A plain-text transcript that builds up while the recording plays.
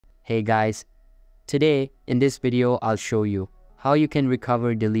Hey guys, today in this video I'll show you how you can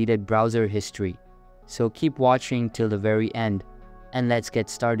recover deleted browser history. So keep watching till the very end and let's get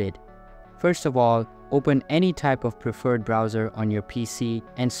started. First of all, open any type of preferred browser on your PC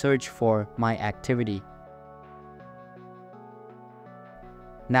and search for My Activity.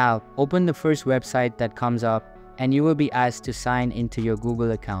 Now open the first website that comes up and you will be asked to sign into your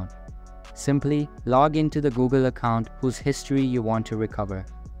Google account. Simply log into the Google account whose history you want to recover.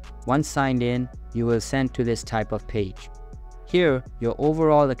 Once signed in, you will send to this type of page. Here, your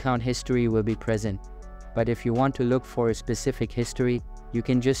overall account history will be present, but if you want to look for a specific history, you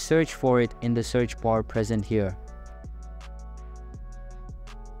can just search for it in the search bar present here.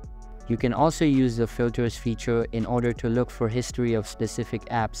 You can also use the filters feature in order to look for history of specific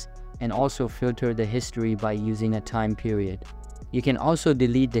apps and also filter the history by using a time period. You can also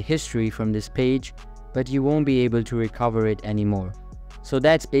delete the history from this page, but you won't be able to recover it anymore. So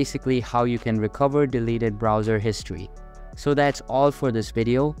that's basically how you can recover deleted browser history. So that's all for this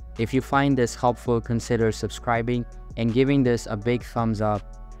video. If you find this helpful, consider subscribing and giving this a big thumbs up,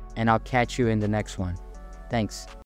 and I'll catch you in the next one. Thanks.